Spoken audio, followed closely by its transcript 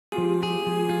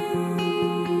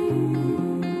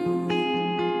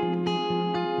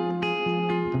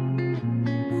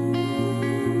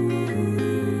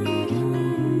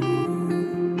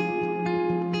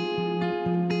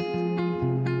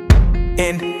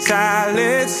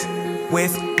silence,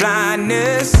 with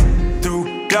blindness,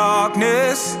 through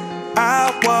darkness.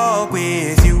 I'll walk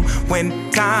with you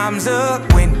when time's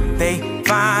up, when they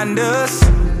find us.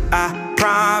 I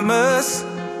promise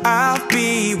I'll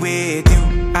be with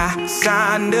you. I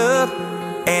signed up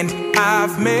and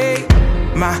I've made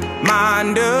my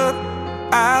mind up.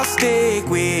 I'll stick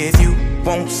with you,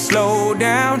 won't slow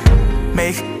down,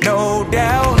 make no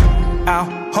doubt.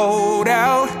 I'll hold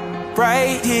out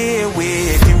right here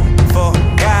with you for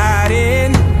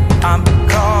guiding. I'm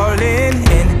calling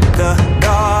in the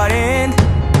garden.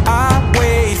 I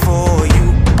wait for you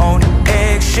on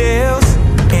eggshells,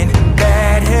 in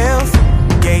bad health,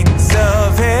 gates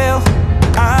of hell.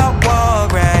 I'll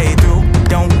walk right through.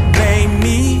 Don't blame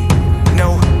me,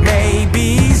 no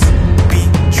maybes.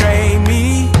 Betray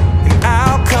me and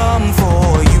I'll come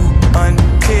for you.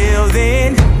 Until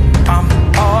then, I'm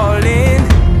all in.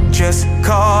 Just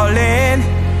calling,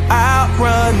 I'll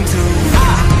run to you.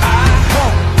 I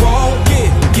won't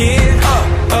get up.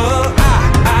 I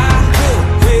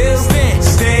will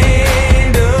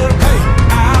stand up. Hey,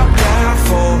 I'll die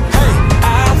for. Hey,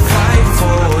 I'll fight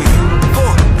for you,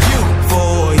 for you,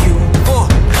 for you, for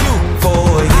you, for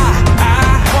you. I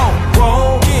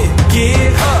won't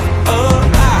get up.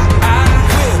 I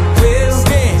will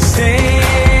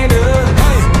stand up.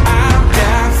 Hey, I'll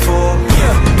die for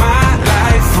you, my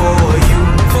life for you,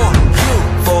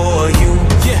 for you,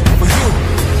 yeah, for you.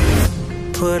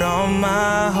 Put all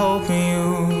my hope in you.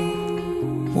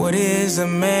 What is a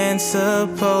man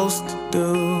supposed to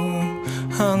do?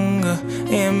 Hunger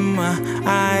in my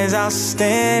eyes, I'll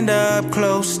stand up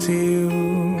close to you.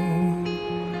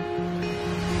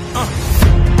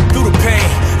 Through the pain,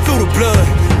 through the blood,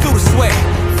 through the sweat,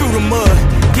 through the mud.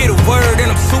 Get a word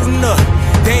and I'm suiting up.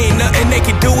 There ain't nothing they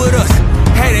can do with us.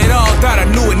 Had it all, thought I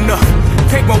knew enough.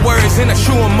 Take my words and I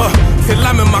chew them up till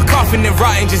I'm in my coffin and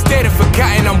rotting, just dead and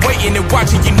forgotten. I'm waiting and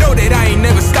watching. You know that I ain't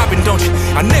never stopping, don't you?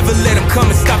 I never let them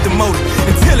come and stop the motive.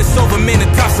 Until it's over, man,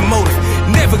 the thoughts are motive.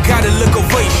 Never gotta look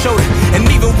over your shoulder. And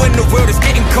even when the world is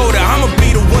getting colder, I'ma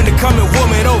be the one to come and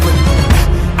warm it over.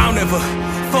 I'll never,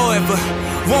 forever,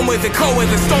 warm with it, cold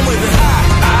with it, storm with it.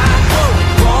 I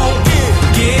won't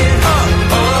get up.